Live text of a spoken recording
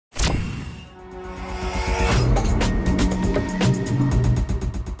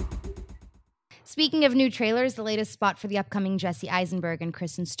Speaking of new trailers, the latest spot for the upcoming Jesse Eisenberg and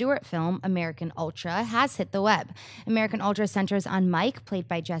Kristen Stewart film, American Ultra, has hit the web. American Ultra centers on Mike, played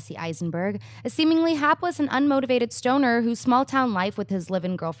by Jesse Eisenberg, a seemingly hapless and unmotivated stoner whose small-town life with his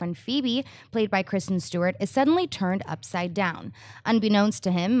live-in girlfriend Phoebe, played by Kristen Stewart, is suddenly turned upside down. Unbeknownst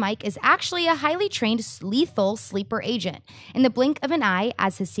to him, Mike is actually a highly trained, lethal sleeper agent. In the blink of an eye,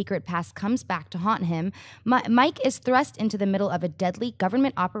 as his secret past comes back to haunt him, Mike is thrust into the middle of a deadly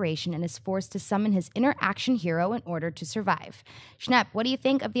government operation and is forced to summon his inner action hero in order to survive. Schnepp, what do you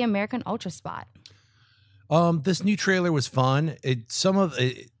think of the American Ultra spot? This new trailer was fun.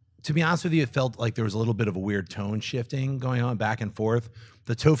 To be honest with you, it felt like there was a little bit of a weird tone shifting going on back and forth.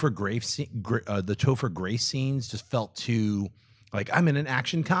 The Topher Grace scenes just felt too like I'm in an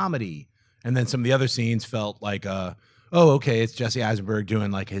action comedy, and then some of the other scenes felt like, oh, okay, it's Jesse Eisenberg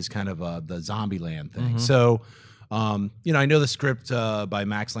doing like his kind of the Zombieland thing. So. I know the script by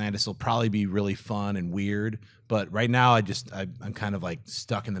Max Landis will probably be really fun and weird, but right now I'm kind of like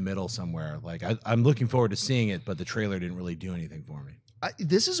stuck in the middle somewhere. Like I'm looking forward to seeing it, but the trailer didn't really do anything for me.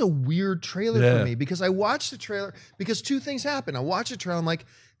 This is a weird trailer for me because I watched the trailer because two things happen. I watched the trailer, I'm like,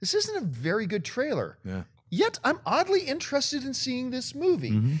 this isn't a very good trailer. Yeah. Yet I'm oddly interested in seeing this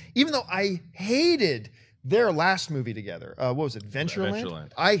movie, even though I hated their last movie together. What was it,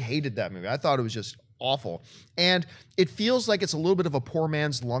 Ventureland? I hated that movie. I thought it was just awful. And it feels like it's a little bit of a poor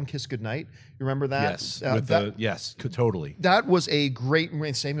man's Long Kiss Goodnight. You remember that? Yes, yes, totally. That was a great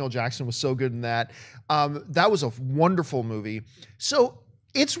movie. Samuel Jackson was so good in that. That was a wonderful movie. So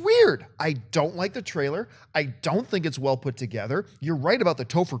it's weird. I don't like the trailer. I don't think it's well put together. You're right about the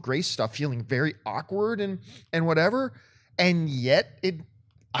Topher Grace stuff feeling very awkward and whatever. And yet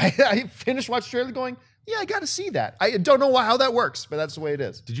I finished watching the trailer going, yeah, I got to see that. I don't know how that works, but that's the way it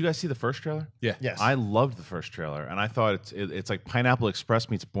is. Did you guys see the first trailer? Yeah. Yes. I loved the first trailer, and I thought it's like Pineapple Express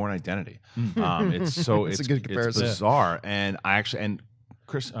meets Born Identity. It's a good comparison. It's bizarre, and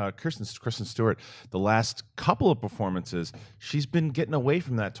Kristen Stewart, the last couple of performances, she's been getting away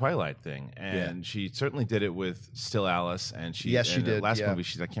from that Twilight thing, and she certainly did it with Still Alice, and she did. The last movie,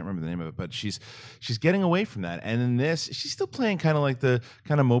 I can't remember the name of it, but she's getting away from that. And in this, she's still playing kind of like the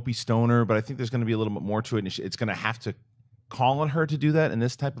kind of mopey stoner, but I think there's going to be a little bit more to it, and it's going to have to call on her to do that in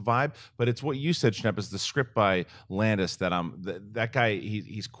this type of vibe. But it's what you said, Schnepp, is the script by Landis that that guy,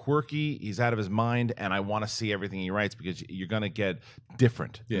 he's quirky, he's out of his mind, and I want to see everything he writes because you're going to get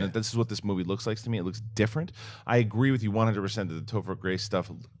different. Yeah. And this is what this movie looks like to me. It looks different. I agree with you 100% that the Topher Grace stuff,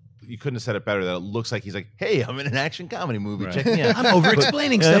 you couldn't have said it better, that it looks like he's like, hey, I'm in an action comedy movie. Right. Check me out. I'm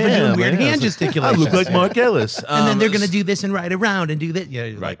over-explaining stuff and doing weird hand gesticulations. I look like Mark Ellis. And then they're going to do this and ride around and do that.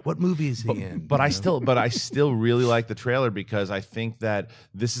 Yeah, like, what movie is he in? But I still really like the trailer because I think that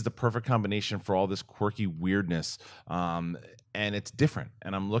this is the perfect combination for all this quirky weirdness. And it's different.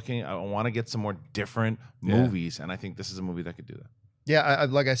 And I want to get some more different movies. And I think this is a movie that could do that. Yeah,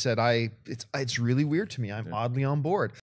 like I said, it's really weird to me. I'm oddly on board.